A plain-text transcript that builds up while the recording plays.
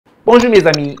Bonjour mes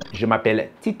amis, je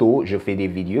m'appelle Tito, je fais des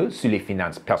vidéos sur les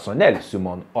finances personnelles sur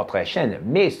mon autre chaîne,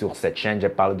 mais sur cette chaîne je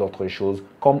parle d'autres choses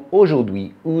comme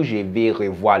aujourd'hui où je vais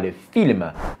revoir le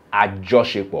film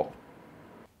Ajosepo.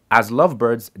 As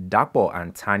lovebirds, Dapo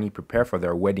and Tani prepare for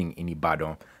their wedding in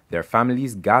Ibadan, their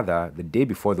families gather the day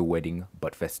before the wedding,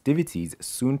 but festivities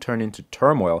soon turn into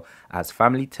turmoil as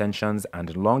family tensions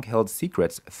and long-held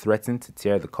secrets threaten to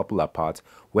tear the couple apart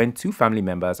when two family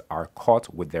members are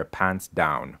caught with their pants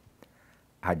down.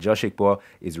 Ajosepo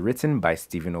is written by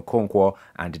Stephen Okonkwo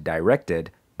and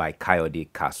directed by Kayode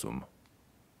Kasum.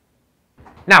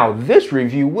 Now, this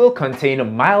review will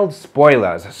contain mild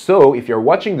spoilers, so if you're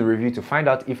watching the review to find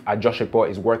out if Ajosepo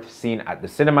is worth seeing at the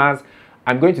cinemas,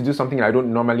 I'm going to do something I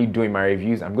don't normally do in my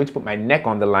reviews. I'm going to put my neck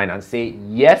on the line and say,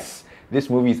 yes, this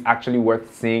movie is actually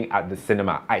worth seeing at the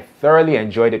cinema. I thoroughly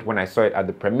enjoyed it when I saw it at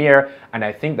the premiere, and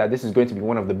I think that this is going to be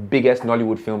one of the biggest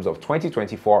Nollywood films of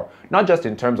 2024, not just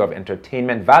in terms of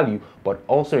entertainment value, but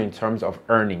also in terms of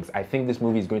earnings. I think this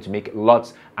movie is going to make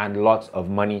lots and lots of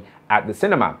money at the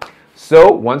cinema.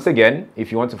 So once again,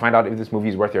 if you want to find out if this movie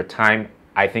is worth your time,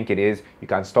 I think it is. You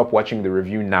can stop watching the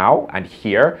review now and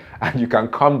here, and you can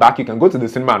come back. You can go to the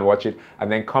cinema and watch it, and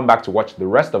then come back to watch the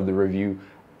rest of the review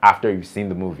after you've seen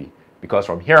the movie. Because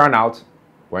from here on out,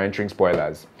 we're entering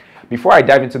spoilers. Before I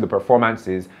dive into the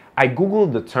performances, I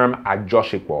googled the term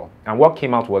Ajosepo, and what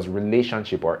came out was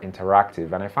relationship or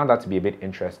interactive, and I found that to be a bit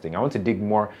interesting. I want to dig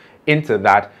more into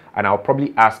that, and I'll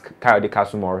probably ask Kayode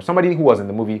Kasum or somebody who was in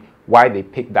the movie why they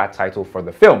picked that title for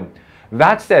the film.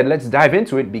 That said, let's dive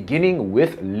into it, beginning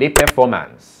with le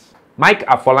performance.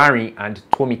 Afolarin and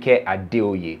Tomike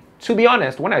Adeoye. To be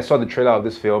honest, when I saw the trailer of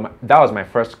this film, that was my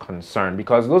first concern,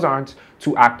 because those aren't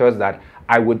two actors that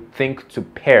I would think to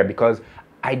pair, because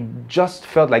I just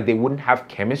felt like they wouldn't have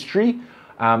chemistry.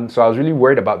 So I was really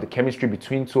worried about the chemistry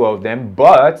between two of them,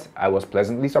 but I was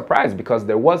pleasantly surprised because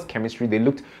there was chemistry. They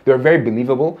were very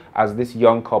believable as this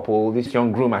young couple, this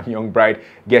young groom and young bride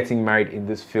getting married in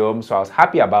this film. So I was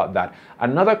happy about that.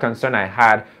 Another concern I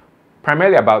had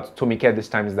primarily about Tomike this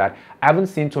time is that I haven't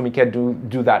seen Tomike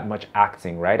do that much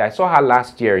acting, right? I saw her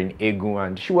last year in Egun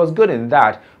and she was good in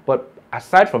that, but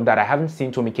aside from that, I haven't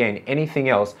seen Tomike in anything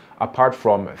else apart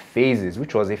from Phases,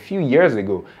 which was a few years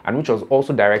ago and which was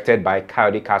also directed by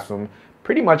Kayode Kasum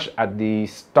pretty much at the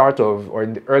start of, or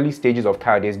in the early stages of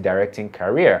Kayode's directing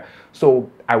career. So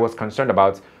I was concerned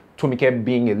about Tomike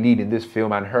being a lead in this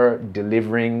film and her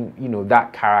delivering,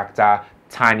 that character,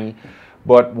 Tani.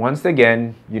 But once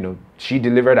again, she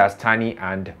delivered as Tani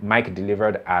and Mike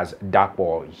delivered as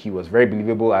Dapo. He was very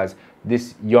believable as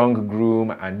this young groom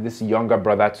and this younger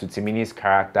brother to Timini's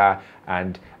character,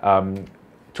 and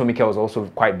Tomike was also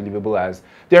quite believable as,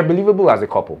 they're believable as a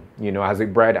couple, as a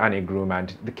bride and a groom,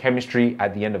 and the chemistry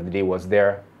at the end of the day was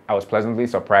there. I was pleasantly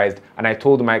surprised, and I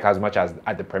told Mike as much as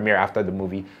at the premiere after the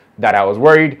movie that I was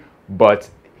worried, but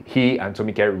he and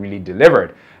Tomike really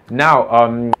delivered. Now,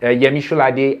 Yemi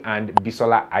Sholade and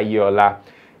Bisola Aiyeola.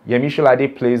 Yemi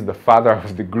Sholade plays the father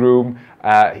of the groom.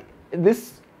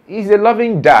 He's a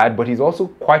loving dad, but he's also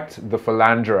quite the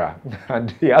philanderer,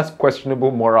 and he has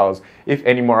questionable morals, if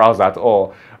any morals at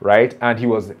all, right? And he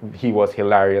was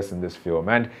hilarious in this film,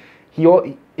 and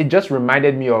it just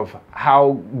reminded me of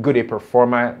how good a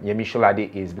performer Yemi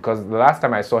Sholade is, because the last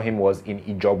time I saw him was in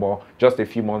Ijobo just a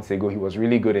few months ago. He was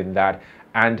really good in that,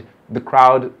 and the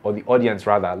crowd, or the audience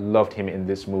rather, loved him in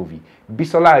this movie.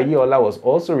 Bisola Aiyeola was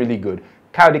also really good.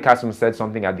 Kayode Kasum said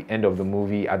something at the end of the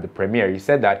movie at the premiere. He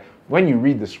said that when you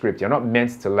read the script, you're not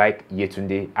meant to like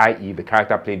Yetunde, i.e. the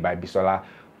character played by Bisola,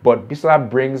 but Bisola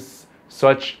brings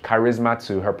such charisma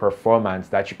to her performance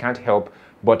that you can't help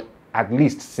but at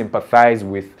least sympathize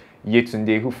with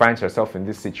Yetunde, who finds herself in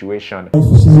this situation.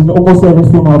 She's in almost every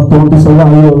film I've done. Bisola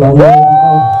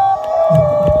Aiyeola.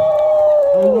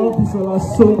 I love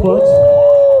Bisola so much.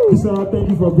 Bisola, thank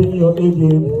you for being your A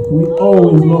game. We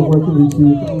always love working with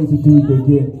you. Can't wait to do it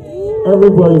again.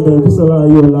 Everybody there, Bisola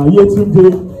Aiyeola.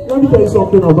 Yetunde, let me tell you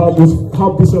something about this,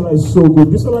 how Bisola is so good.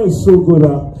 Bisola is so good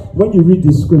at, when you read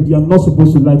the script, you're not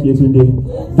supposed to like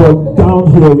Yetunde. But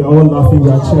down here, we're all laughing,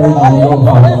 we're cheering, and we love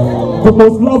her. The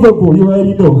most lovable, you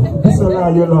already know.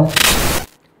 Bisola Aiyeola.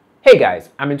 Hey guys,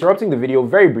 I'm interrupting the video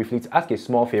very briefly to ask a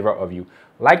small favor of you.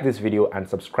 Like this video and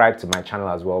subscribe to my channel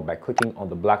as well by clicking on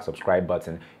the black subscribe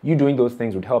button. You doing those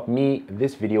things would help me,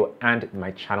 this video, and my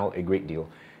channel a great deal.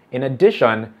 In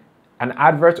addition, an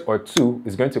advert or two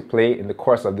is going to play in the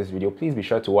course of this video. Please be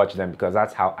sure to watch them because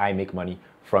that's how I make money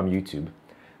from YouTube.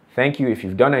 Thank you if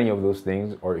you've done any of those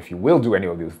things, or if you will do any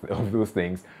of those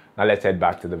things. Now let's head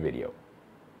back to the video.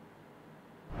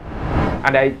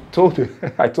 And I told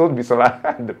Bisola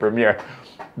at the premiere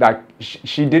that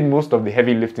she did most of the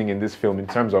heavy lifting in this film in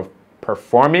terms of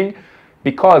performing,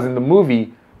 because in the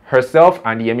movie, herself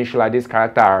and Yemi Sholade's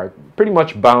character are pretty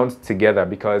much bound together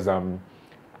because,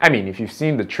 I mean, if you've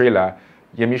seen the trailer,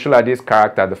 Yemi Sholade's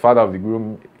character, the father of the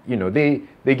groom, you know, they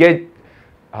get,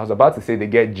 I was about to say they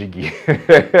get jiggy.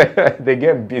 They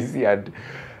get busy, and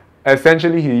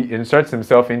essentially he inserts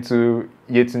himself into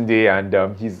Yetunde,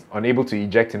 and he's unable to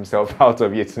eject himself out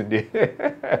of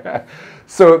Yetunde.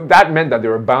 So that meant that they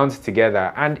were bound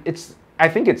together, and I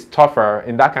think it's tougher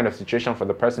in that kind of situation for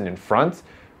the person in front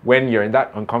when you're in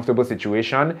that uncomfortable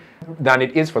situation than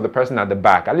it is for the person at the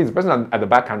back. At least the person at the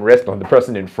back can rest on the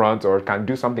person in front or can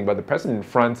do something, but the person in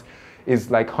front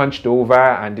is like hunched over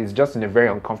and is just in a very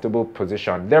uncomfortable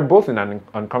position. They're both in an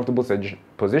uncomfortable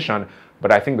position,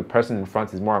 but I think the person in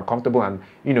front is more uncomfortable. And,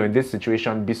 you know, in this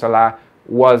situation, Bisola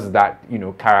was that, you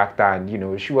know, character, and, you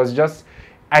know, she was just,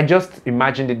 I just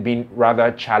imagined it being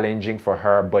rather challenging for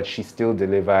her, but she still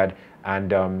delivered.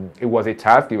 And it was a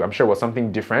task. I'm sure it was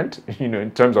something different, you know, in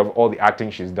terms of all the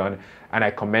acting she's done. And I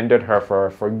commended her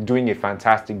for doing a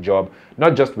fantastic job,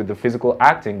 not just with the physical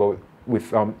acting, but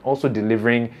with also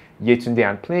delivering Yetunde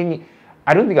and playing.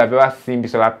 I don't think I've ever seen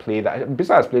Bisola play that.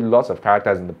 Bisola has played lots of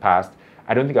characters in the past.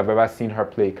 I don't think I've ever seen her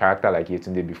play a character like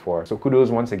Yetunde before. So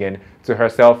kudos once again to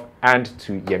herself and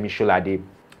to Yemi Sholade.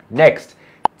 Next,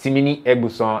 Timini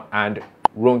Egbuson and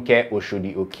Ronke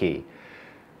Oshodi-Oke.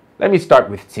 Let me start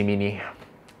with Timini.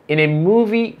 In a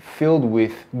movie filled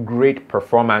with great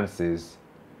performances,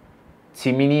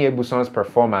 Timini Egbuson's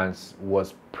performance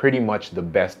was pretty much the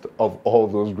best of all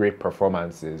those great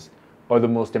performances, or the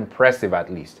most impressive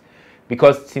at least,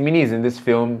 because Timini is in this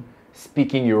film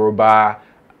speaking Yoruba,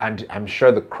 and I'm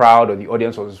sure the crowd or the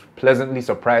audience was pleasantly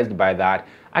surprised by that.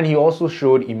 And he also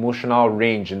showed emotional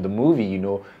range in the movie, you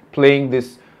know, playing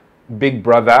this big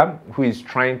brother who is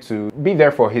trying to be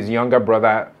there for his younger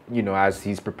brother, you know, as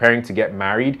he's preparing to get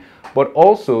married, but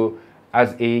also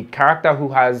as a character who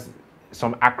has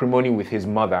some acrimony with his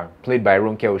mother, played by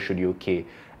Ronke Oshodi-Oke.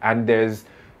 And there's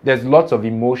lots of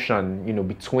emotion, you know,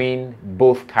 between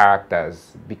both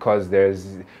characters, because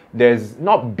there's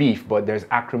not beef, but there's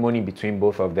acrimony between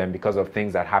both of them because of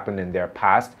things that happened in their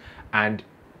past. And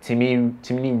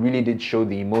Timini really did show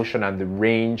the emotion and the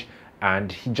range,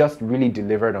 and he just really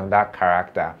delivered on that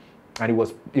character. And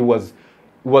it was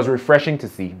refreshing to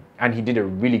see, and he did a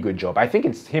really good job. I think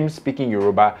it's him speaking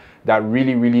Yoruba that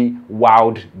really, really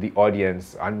wowed the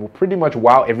audience and will pretty much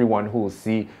wow everyone who will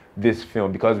see this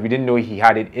film, because we didn't know he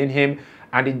had it in him,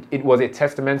 and it was a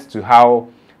testament to how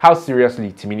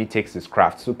seriously Timini takes his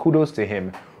craft. So kudos to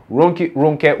him. Ronke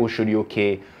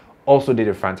Oshodi-Oke also did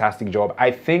a fantastic job. I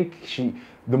think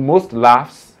the most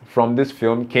laughs from this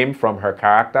film came from her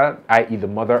character, i.e. the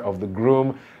mother of the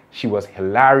groom. She was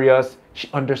hilarious. She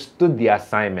understood the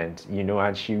assignment, you know,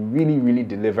 and she really, really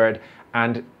delivered.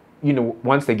 And, you know,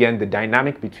 once again, the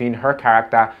dynamic between her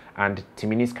character and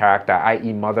Timini's character,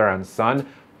 i.e. mother and son,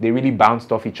 they really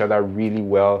bounced off each other really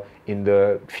well in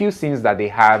the few scenes that they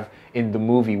have in the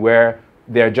movie where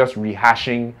they're just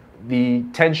rehashing the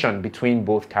tension between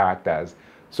both characters.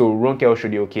 So Ronke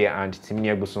Oshodi-Oke and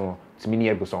Timini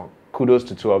Egbuson, kudos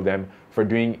to two of them for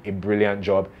doing a brilliant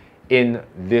job in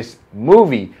this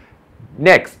movie.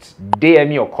 Next,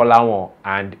 Deyemi Okolawon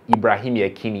and Ibrahim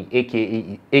Yekini,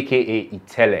 aka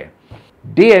Itele.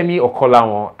 Deyemi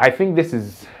Okolawon, I think this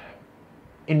is,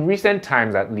 in recent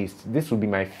times at least, this would be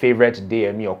my favorite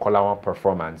Deyemi Okolawon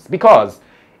performance, because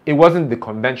it wasn't the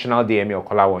conventional Deyemi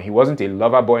Okolawon. He wasn't a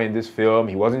lover boy in this film.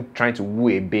 He wasn't trying to woo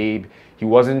a babe. He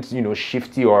wasn't, you know,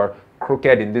 shifty or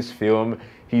crooked in this film.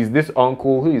 He's this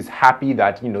uncle who is happy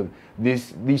that, you know,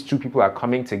 these two people are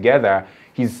coming together.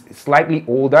 He's slightly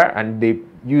older, and they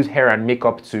use hair and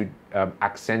makeup to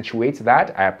accentuate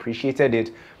that. I appreciated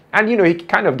it. And, you know, he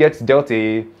kind of gets dealt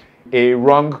a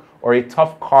wrong or a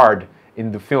tough card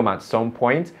in the film at some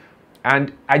point.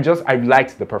 And I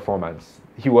liked the performance.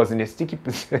 He was in a sticky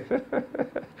position.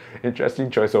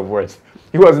 Interesting choice of words.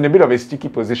 He was in a bit of a sticky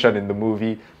position in the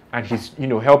movie, and he's, you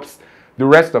know, helps the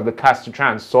rest of the cast to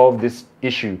try and solve this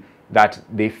issue that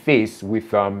they face with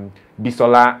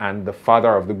Bisola and the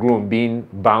father of the groom being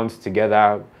bound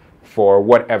together for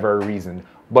whatever reason.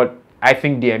 But I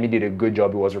think Deyemi did a good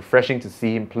job. It was refreshing to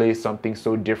see him play something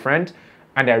so different,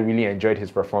 and I really enjoyed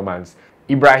his performance.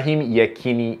 Ibrahim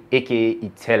Yekini, aka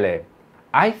Itele.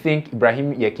 I think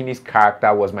Ibrahim Yekini's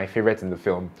character was my favorite in the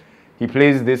film. He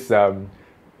plays this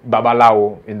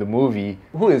Babalawo in the movie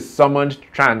who is summoned to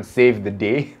try and save the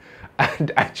day.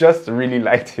 And I just really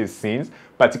liked his scenes,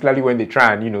 particularly when they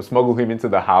try and, you know, smuggle him into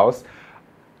the house.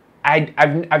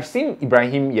 I've seen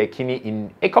Ibrahim Yekini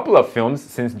in a couple of films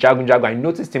since Jagun Jagun. I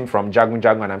noticed him from Jagun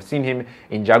Jagun, and I've seen him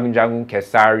in Jagun Jagun,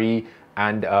 Kesari,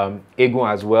 and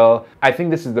Egun as well. I think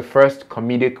this is the first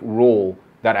comedic role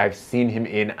that I've seen him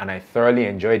in, and I thoroughly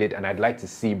enjoyed it, and I'd like to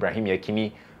see Ibrahim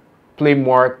Yekini play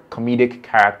more comedic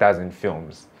characters in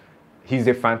films. He's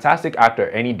a fantastic actor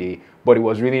any day, but it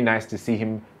was really nice to see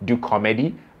him do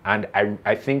comedy, and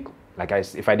I think,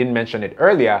 if I didn't mention it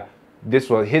earlier,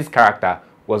 his character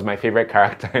was my favorite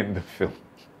character in the film.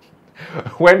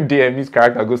 When DME's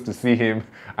character goes to see him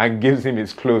and gives him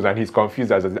his clothes and he's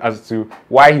confused as to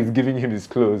why he's giving him his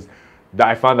clothes,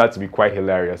 I found that to be quite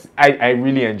hilarious. I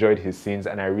really enjoyed his scenes,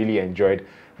 and I really enjoyed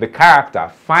the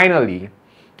character. Finally,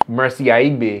 Mercy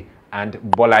Aigbe and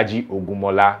Bolaji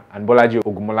Ogunmola. And Bolaji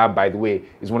Ogunmola, by the way,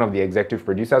 is one of the executive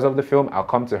producers of the film. I'll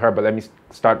come to her, but let me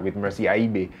start with Mercy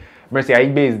Aigbe. Mercy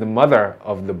Aigbe is the mother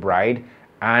of the bride,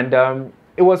 and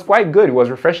it was quite good. It was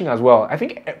refreshing as well. I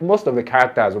think most of the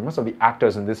characters, or most of the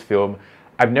actors in this film,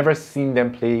 I've never seen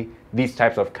them play these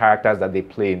types of characters that they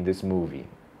play in this movie.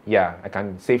 Yeah, I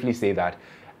can safely say that.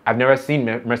 I've never seen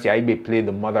Mercy Aigbe play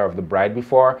the mother of the bride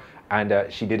before, and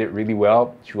she did it really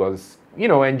well. She was,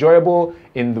 enjoyable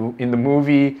in the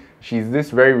movie. She's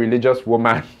this very religious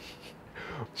woman.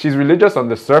 She's religious on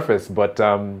the surface, but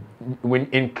when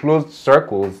in closed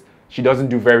circles, she doesn't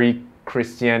do very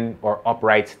Christian or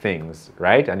upright things,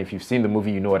 right? And if you've seen the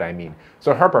movie, you know what I mean.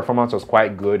 So her performance was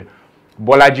quite good.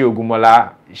 Bolaji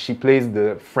Ogunmola, she plays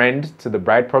the friend to the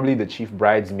bride, probably the chief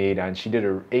bridesmaid, and she did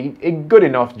a good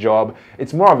enough job.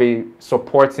 It's more of a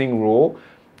supporting role,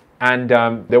 and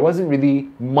there wasn't really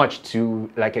much to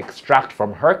extract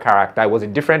from her character. It was a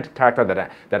different character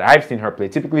that I've seen her play.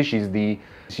 Typically, she's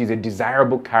a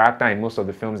desirable character in most of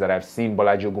the films that I've seen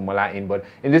Bolaji Ogunmola in, but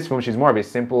in this film, she's more of a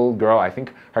simple girl. I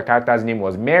think her character's name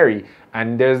was Mary,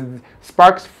 and there's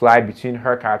sparks fly between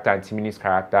her character and Timini's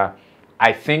character.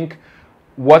 I think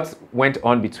what went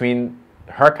on between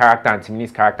her character and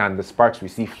Timini's character and the sparks we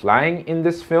see flying in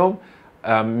this film,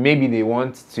 maybe they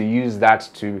want to use that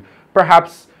to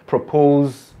perhaps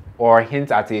propose or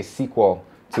hint at a sequel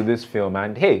to this film.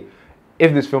 And hey,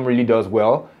 if this film really does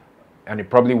well, and it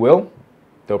probably will,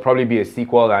 there'll probably be a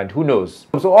sequel, and who knows.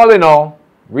 So all in all,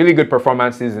 really good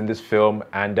performances in this film.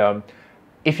 And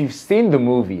if you've seen the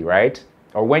movie, right,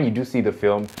 or when you do see the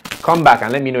film, come back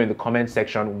and let me know in the comment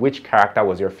section which character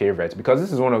was your favorite, because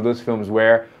this is one of those films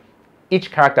where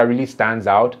each character really stands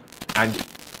out, and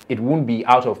it won't be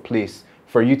out of place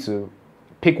for you to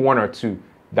pick one or two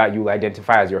that you'll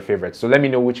identify as your favorite. So let me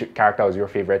know which character was your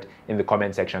favorite in the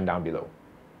comment section down below.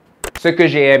 Ce que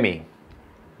j'ai aimé.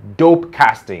 Dope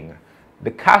casting.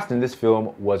 The cast in this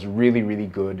film was really, really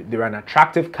good. They were an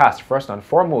attractive cast first and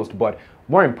foremost, but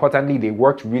more importantly, they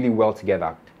worked really well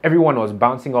together. Everyone was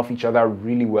bouncing off each other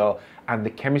really well, and the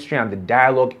chemistry and the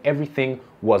dialogue, everything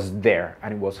was there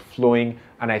and it was flowing.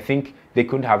 And I think they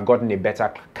couldn't have gotten a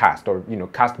better cast, or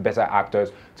cast better actors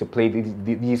to play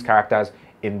these characters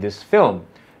in this film.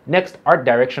 Next, art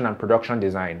direction and production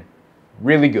design.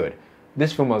 Really good.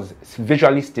 This film was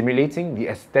visually stimulating. The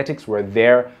aesthetics were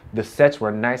there. The sets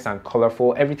were nice and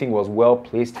colorful. Everything was well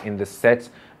placed in the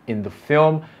sets in the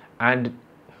film. And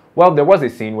well, there was a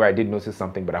scene where I did notice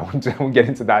something, but I won't get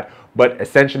into that. But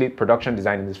essentially, production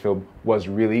design in this film was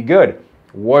really good.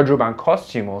 Wardrobe and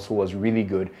costume also was really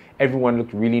good. Everyone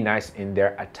looked really nice in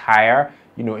their attire,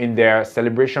 in their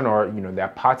celebration or, their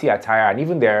party attire, and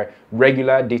even their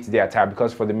regular day-to-day attire,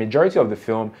 because for the majority of the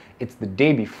film, it's the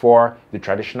day before the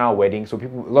traditional wedding. So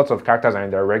lots of characters are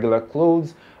in their regular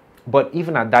clothes, but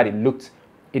even at that, it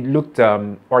looked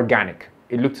organic.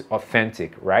 It looked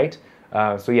authentic, right?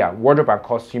 So yeah, wardrobe and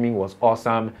costuming was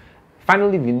awesome.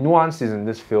 Finally, the nuances in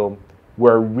this film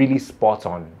were really spot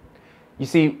on. You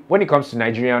see, when it comes to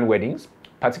Nigerian weddings,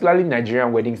 particularly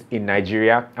Nigerian weddings in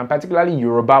Nigeria, and particularly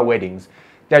Yoruba weddings,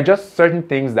 there are just certain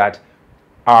things that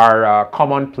are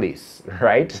commonplace,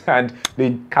 right? And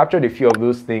they captured a few of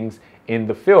those things in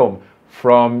the film,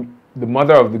 from the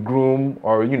mother of the groom,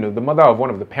 or the mother of one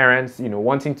of the parents,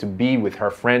 wanting to be with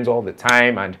her friends all the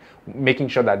time and making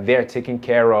sure that they're taken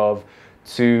care of,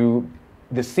 to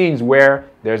the scenes where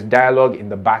there's dialogue in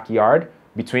the backyard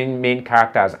between main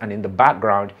characters, and in the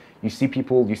background you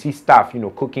see staff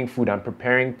cooking food and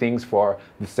preparing things for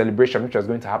the celebration, which was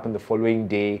going to happen the following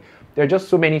day. There are just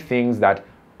so many things that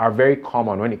are very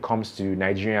common when it comes to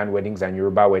Nigerian weddings and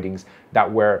Yoruba weddings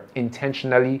that were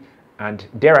intentionally and,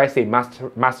 dare I say,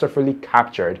 masterfully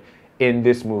captured in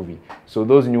this movie. So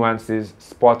those nuances,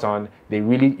 spot on.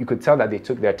 You could tell that they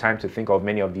took their time to think of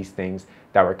many of these things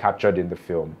that were captured in the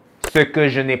film. Ce que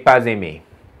je n'ai pas aimé.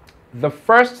 The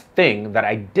first thing that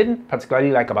I didn't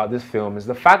particularly like about this film is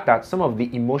the fact that some of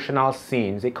the emotional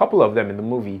scenes, a couple of them in the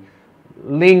movie,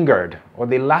 lingered, or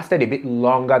they lasted a bit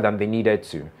longer than they needed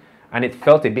to. And it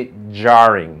felt a bit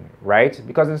jarring, right?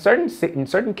 Because in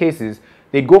certain cases,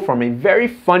 they go from a very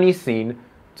funny scene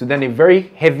to then a very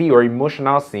heavy or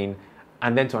emotional scene,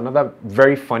 and then to another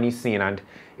very funny scene. And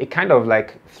it kind of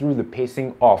like threw the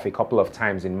pacing off a couple of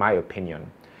times, in my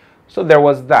opinion. So there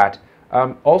was that.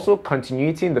 Also,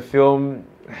 continuity in the film.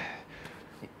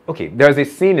 Okay, there's a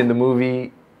scene in the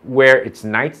movie where it's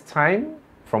nighttime,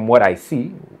 from what I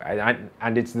see,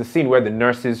 and it's the scene where the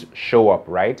nurses show up,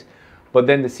 right? But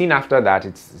then the scene after that,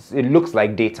 it looks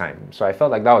like daytime. So I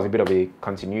felt like that was a bit of a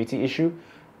continuity issue.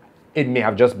 It may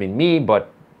have just been me,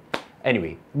 but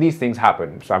anyway, these things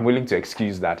happen, so I'm willing to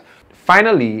excuse that.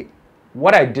 Finally,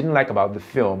 what I didn't like about the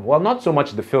film, well, not so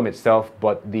much the film itself,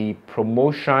 but the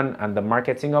promotion and the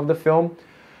marketing of the film,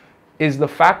 is the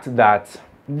fact that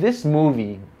this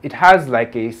movie, it has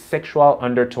like a sexual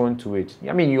undertone to it.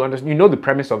 I mean, you know the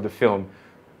premise of the film.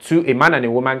 A man and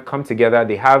a woman come together,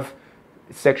 they have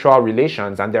sexual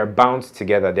relations, and they're bound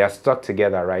together, they're stuck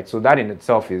together, right? So that in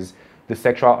itself is the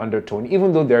sexual undertone,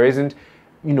 even though there isn't,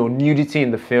 nudity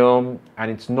in the film,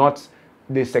 and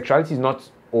the sexuality is not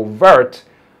overt.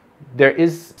 There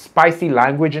is spicy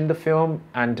language in the film,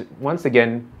 and once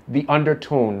again, the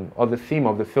undertone or the theme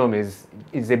of the film is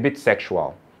a bit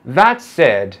sexual. That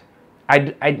said,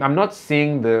 I'm not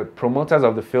seeing the promoters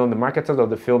of the film, the marketers of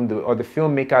the film, or the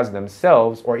filmmakers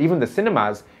themselves, or even the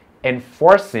cinemas,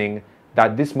 enforcing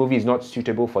that this movie is not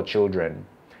suitable for children.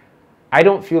 I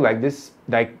don't feel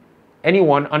like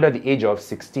anyone under the age of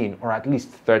 16, or at least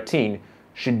 13,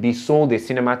 should be sold a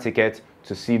cinema ticket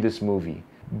to see this movie.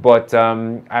 But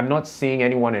I'm not seeing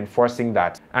anyone enforcing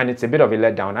that, and it's a bit of a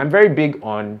letdown. I'm very big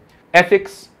on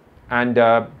ethics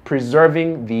and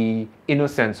preserving the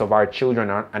innocence of our children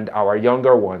and our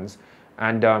younger ones.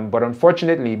 But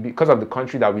unfortunately, because of the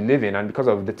country that we live in and because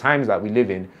of the times that we live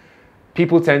in,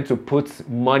 people tend to put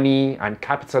money and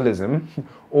capitalism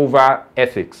over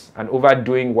ethics and over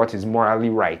doing what is morally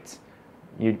right.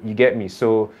 You get me?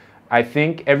 So I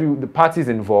think the parties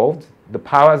involved, the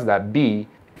powers that be,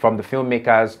 from the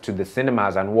filmmakers to the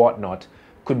cinemas and whatnot,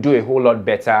 could do a whole lot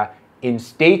better in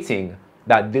stating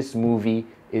that this movie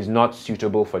is not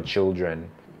suitable for children.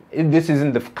 This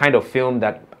isn't the kind of film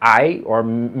that I, or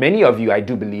many of you, I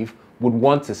do believe, would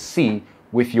want to see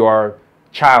with your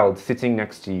child sitting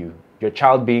next to you. Your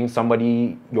child being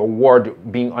somebody, your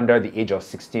ward being under the age of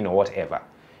 16 or whatever.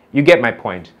 You get my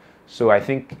point. So I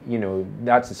think,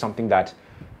 that's something that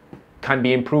can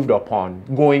be improved upon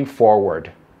going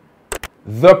forward.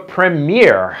 The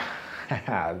premiere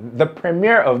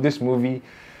of this movie,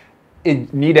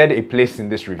 it needed a place in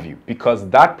this review because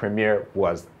that premiere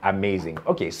was amazing.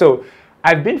 Okay, so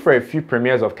I've been for a few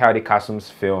premieres of Kayode Kasum's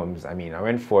films. I mean, I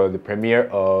went for the premiere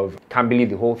of Can't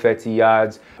Believe the Whole 30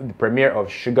 Yards, the premiere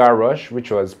of Sugar Rush, which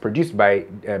was produced by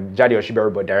Jade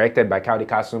Oshiberu but directed by Kayode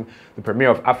Kasum, the premiere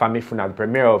of Afamifuna, the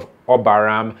premiere of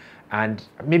Obaram, and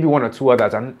maybe one or two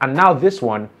others. And now this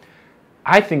one,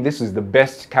 I think this is the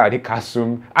best Kayode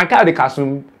Kasum, and Kayode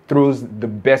Kasum throws the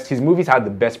best, his movies had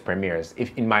the best premieres,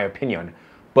 in my opinion.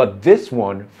 But this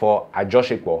one for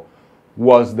Ajosepo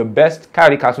was the best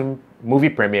Kayode Kasum movie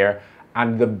premiere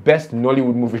and the best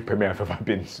Nollywood movie premiere I've ever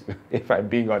been to, if I'm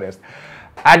being honest.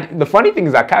 And the funny thing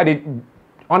is that Kayode,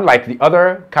 unlike the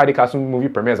other Kayode Kasum movie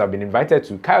premieres I've been invited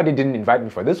to, Kayode didn't invite me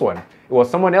for this one. It was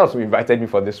someone else who invited me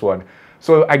for this one.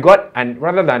 So I got, and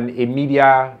rather than a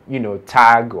media,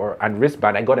 tag and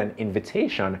wristband, I got an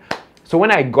invitation. So when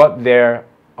I got there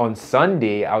on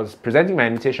Sunday, I was presenting my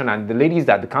invitation, and the ladies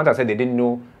at the counter said they didn't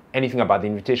know anything about the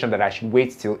invitation, that I should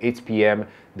wait till 8 p.m.,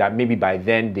 that maybe by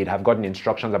then they'd have gotten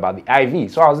instructions about the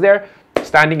IV. So I was there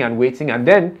standing and waiting, and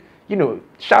then,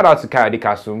 shout out to Kayode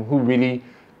Kasum, who really,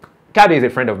 Kayode is a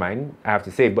friend of mine, I have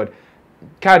to say, but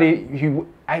Kayode,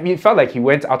 it felt like he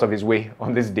went out of his way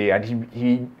on this day,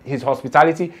 and his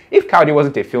hospitality, if Kayode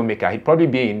wasn't a filmmaker, he'd probably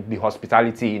be in the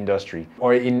hospitality industry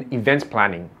or in event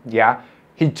planning, yeah?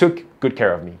 He took good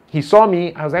care of me. He saw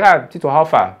me, I was like, Tito, how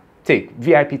far? Take,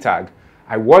 VIP tag.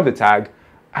 I wore the tag,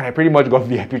 and I pretty much got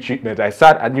VIP treatment. I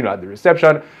sat at, at the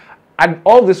reception, and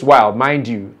all this while, mind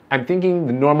you, I'm thinking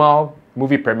the normal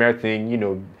movie premiere thing,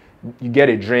 you get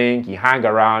a drink, you hang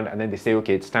around, and then they say,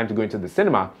 okay, it's time to go into the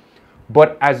cinema.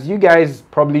 But as you guys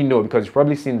probably know, because you've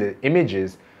probably seen the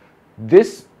images,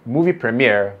 this movie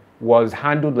premiere was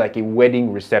handled like a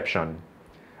wedding reception.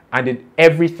 And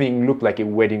everything looked like a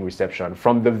wedding reception.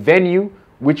 From the venue,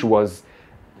 which was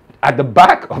at the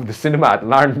back of the cinema at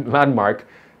Landmark,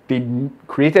 they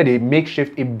created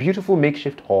a beautiful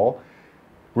makeshift hall.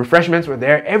 Refreshments were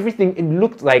there. Everything, it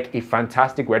looked like a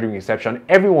fantastic wedding reception.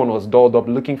 Everyone was dolled up,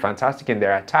 looking fantastic in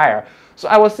their attire. So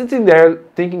I was sitting there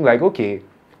thinking like, okay,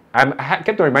 I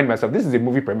kept on reminding myself, this is a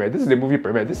movie premiere, this is a movie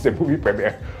premiere, this is a movie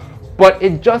premiere. But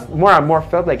it just more and more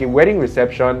felt like a wedding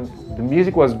reception. The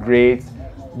music was great.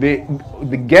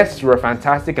 The guests were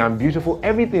fantastic and beautiful.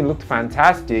 Everything looked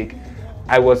fantastic.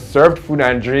 I was served food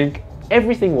and drink.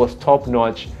 Everything was top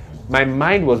notch. My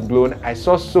mind was blown. I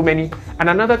saw so many. And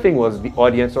another thing was the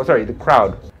audience, the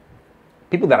crowd.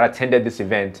 People that attended this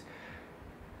event.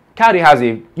 Kayode has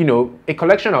a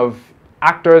collection of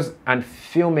actors and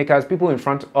filmmakers, people in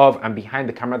front of and behind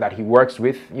the camera that he works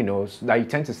with, that you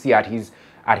tend to see at his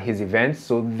events.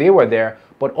 So they were there,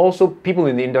 but also people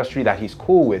in the industry that he's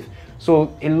cool with.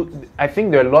 So I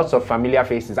think there are lots of familiar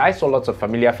faces. I saw lots of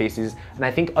familiar faces, and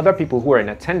I think other people who are in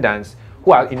attendance,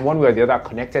 who are in one way or the other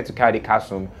connected to Kayode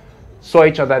Kasum, saw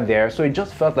each other there. So it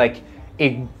just felt like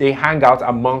a hangout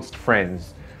amongst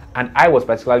friends. And I was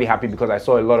particularly happy because I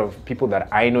saw a lot of people that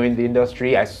I know in the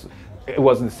industry. It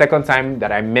was the second time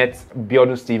that I met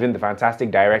Biodun Stephen, the fantastic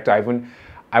director.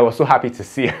 I was so happy to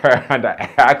see her, and I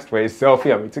asked for a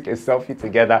selfie, and we took a selfie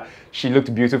together. She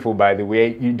looked beautiful, by the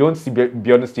way. You don't see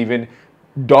Biodun Stephen,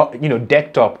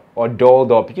 decked up or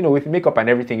dolled up, with makeup and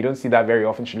everything. You don't see that very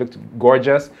often. She looked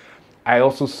gorgeous. I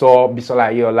also saw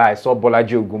Bisola Aiyeola. I saw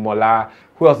Bolaji Ogunmola.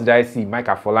 Who else did I see?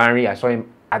 Afolarin. I saw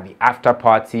him at the after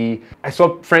party. I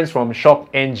saw friends from Shock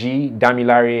NG,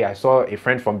 Damilare. I saw a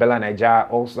friend from Bella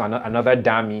Naija, also another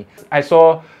Dami. I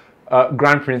saw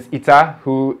Grand Prince Ita,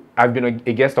 who I've been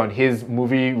a guest on his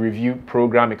movie review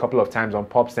program a couple of times on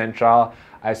Pop Central.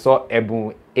 I saw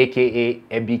Ebun, aka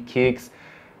Ebi Cakes.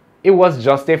 It was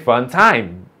just a fun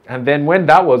time. And then when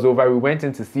that was over, we went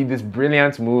in to see this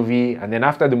brilliant movie. And then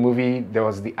after the movie, there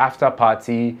was the after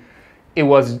party. It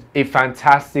was a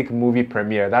fantastic movie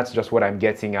premiere. That's just what I'm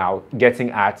getting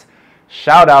at.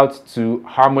 Shout out to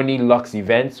Harmony Lux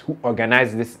Events, who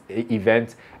organized this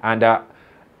event. And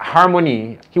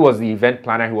Harmony, he was the event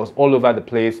planner. He was all over the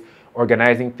place,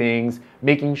 organizing things,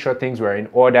 making sure things were in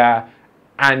order.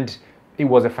 And it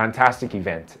was a fantastic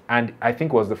event. And I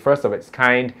think it was the first of its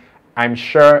kind. I'm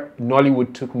sure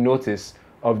Nollywood took notice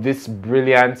of this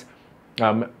brilliant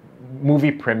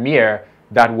movie premiere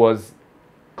that was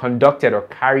conducted or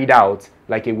carried out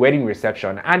like a wedding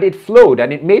reception, and it flowed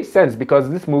and it made sense because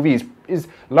this movie is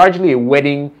largely a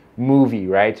wedding movie,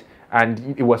 right?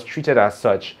 And it was treated as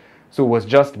such, so it was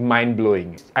just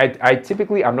mind-blowing. I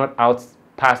typically am not out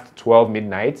past 12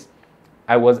 midnight.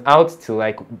 I was out till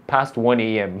like past 1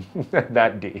 a.m.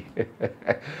 that day.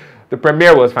 The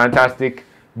premiere was fantastic.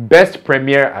 Best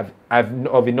premiere of a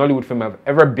Nollywood film I've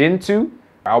ever been to.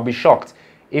 I'll be shocked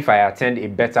if I attend a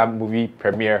better movie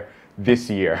premiere this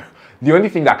year. The only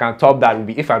thing that can top that would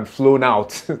be if I'm flown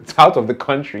out of the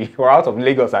country, or out of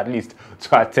Lagos at least,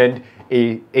 to attend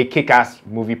a kick-ass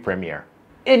movie premiere.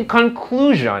 In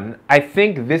conclusion, I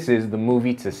think this is the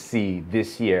movie to see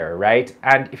this year, right?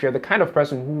 And if you're the kind of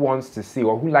person who wants to see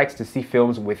or who likes to see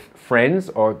films with friends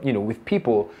or, with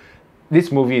people,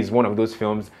 this movie is one of those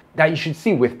films that you should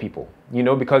see with people,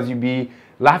 because you'll be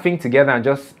laughing together and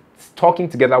just talking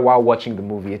together while watching the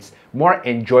movie. It's more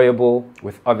enjoyable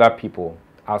with other people.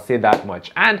 I'll say that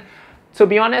much. And to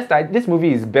be honest, this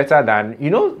movie is better than,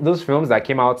 those films that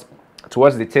came out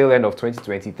towards the tail end of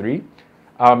 2023.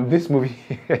 This movie,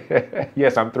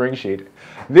 yes, I'm throwing shade.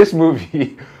 This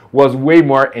movie was way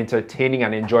more entertaining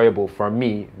and enjoyable for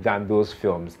me than those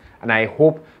films. And I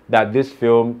hope that this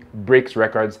film breaks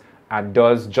records and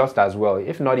does just as well,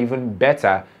 if not even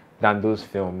better than those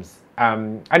films.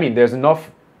 There's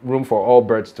enough room for all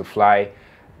birds to fly.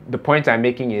 The point I'm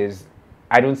making is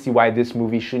I don't see why this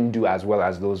movie shouldn't do as well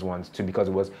as those ones too, because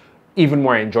it was even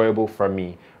more enjoyable for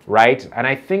me, right? And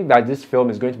I think that this film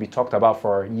is going to be talked about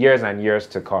for years and years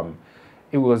to come.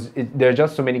 There are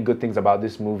just so many good things about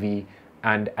this movie,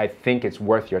 and I think it's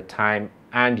worth your time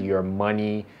and your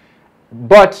money.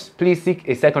 But please seek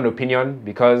a second opinion,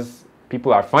 because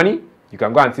people are funny. You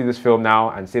can go and see this film now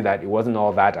and say that it wasn't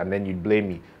all that, and then you'd blame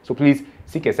me. So please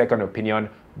seek a second opinion.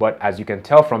 But as you can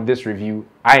tell from this review,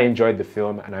 I enjoyed the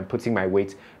film, and I'm putting my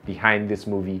weight behind this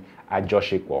movie,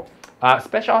 Ajosepo.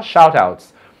 Special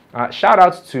shout-outs.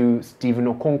 Shout-outs to Stephen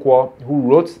Okonkwo, who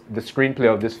wrote the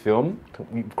screenplay of this film.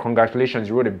 Congratulations,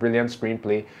 you wrote a brilliant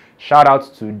screenplay. Shout-outs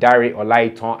to Dare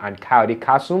Olaitan and Kayode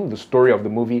Kasum. The story of the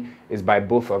movie is by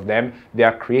both of them. They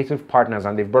are creative partners,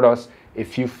 and they've brought us a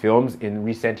few films in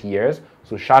recent years.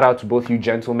 So shout-out to both you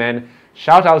gentlemen.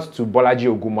 Shout-outs to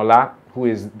Bolaji Ogunmola, who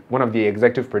is one of the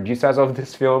executive producers of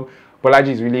this film. Bolaji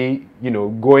is really,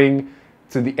 going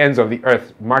to the ends of the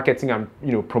earth, marketing and,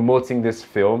 promoting this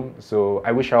film. So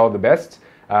I wish her all the best.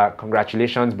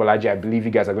 Congratulations, Bolaji. I believe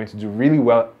you guys are going to do really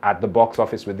well at the box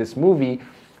office with this movie.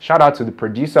 Shout out to the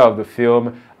producer of the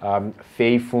film,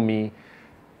 Faye Fumi.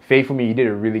 Faye Fumi, you did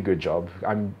a really good job.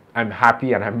 I'm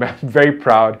happy and I'm very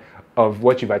proud of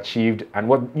what you've achieved and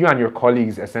what you and your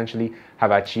colleagues essentially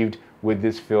have achieved with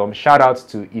this film. Shout outs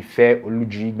to Ife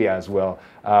Olujigbe as well.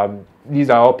 These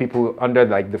are all people under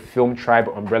like the Film Tribe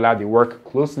umbrella. They work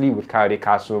closely with Kayode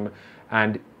Kasum,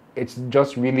 and it's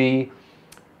just really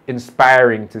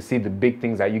inspiring to see the big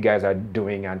things that you guys are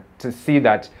doing and to see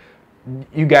that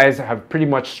you guys have pretty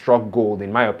much struck gold,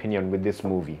 in my opinion, with this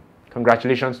movie.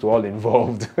 Congratulations to all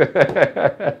involved.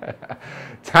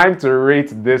 Time to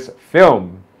rate this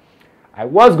film. I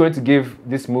was going to give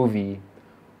this movie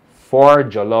 4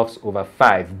 jollofs over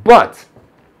 5, but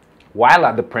while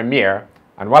at the premiere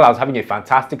and while I was having a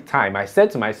fantastic time, I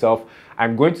said to myself,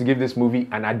 I'm going to give this movie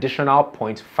an additional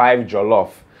 0.5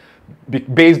 jollof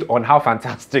based on how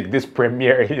fantastic this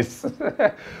premiere is.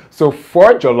 So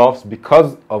 4 jollofs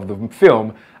because of the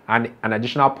film and an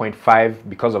additional 0.5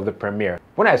 because of the premiere.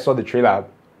 When I saw the trailer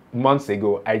months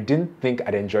ago, I didn't think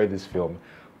I'd enjoy this film,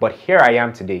 but here I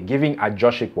am today giving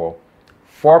Ajosepo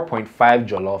 4.5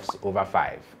 jollofs over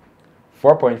 5.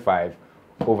 4.5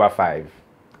 over 5.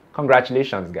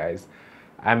 Congratulations, guys.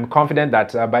 I'm confident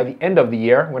that by the end of the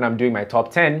year, when I'm doing my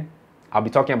top 10, I'll be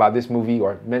talking about this movie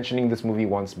or mentioning this movie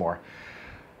once more.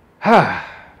 I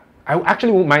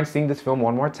actually won't mind seeing this film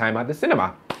one more time at the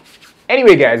cinema.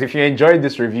 Anyway, guys, if you enjoyed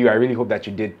this review, I really hope that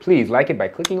you did. Please like it by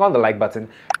clicking on the like button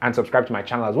and subscribe to my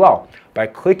channel as well by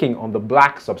clicking on the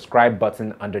black subscribe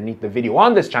button underneath the video.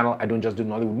 On this channel, I don't just do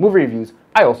Nollywood movie reviews.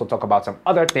 I also talk about some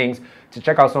other things. To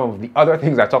check out some of the other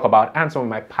things I talk about and some of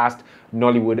my past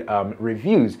Nollywood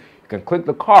reviews, you can click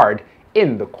the card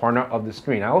in the corner of the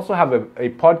screen. I also have a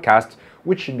podcast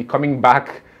which should be coming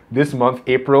back this month,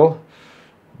 April.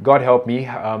 God help me,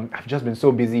 I've just been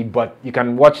so busy, but you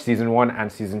can watch season 1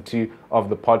 and season 2 of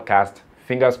the podcast.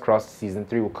 Fingers crossed season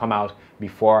 3 will come out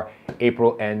before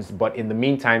April ends. But in the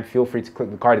meantime, feel free to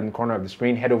click the card in the corner of the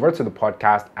screen, head over to the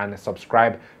podcast and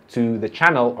subscribe to the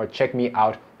channel, or check me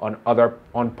out on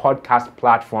podcast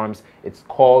platforms. It's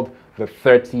called the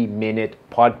 30-Minute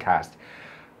Podcast.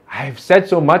 I've said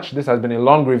so much. This has been a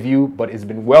long review, but it's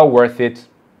been well worth it.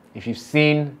 If you've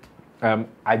seen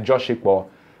Ajosepo,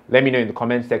 let me know in the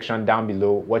comment section down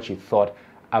below what you thought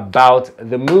about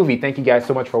the movie. Thank you guys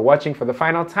so much for watching. For the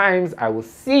final times, I will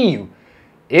see you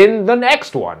in the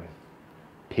next one.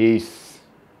 Peace.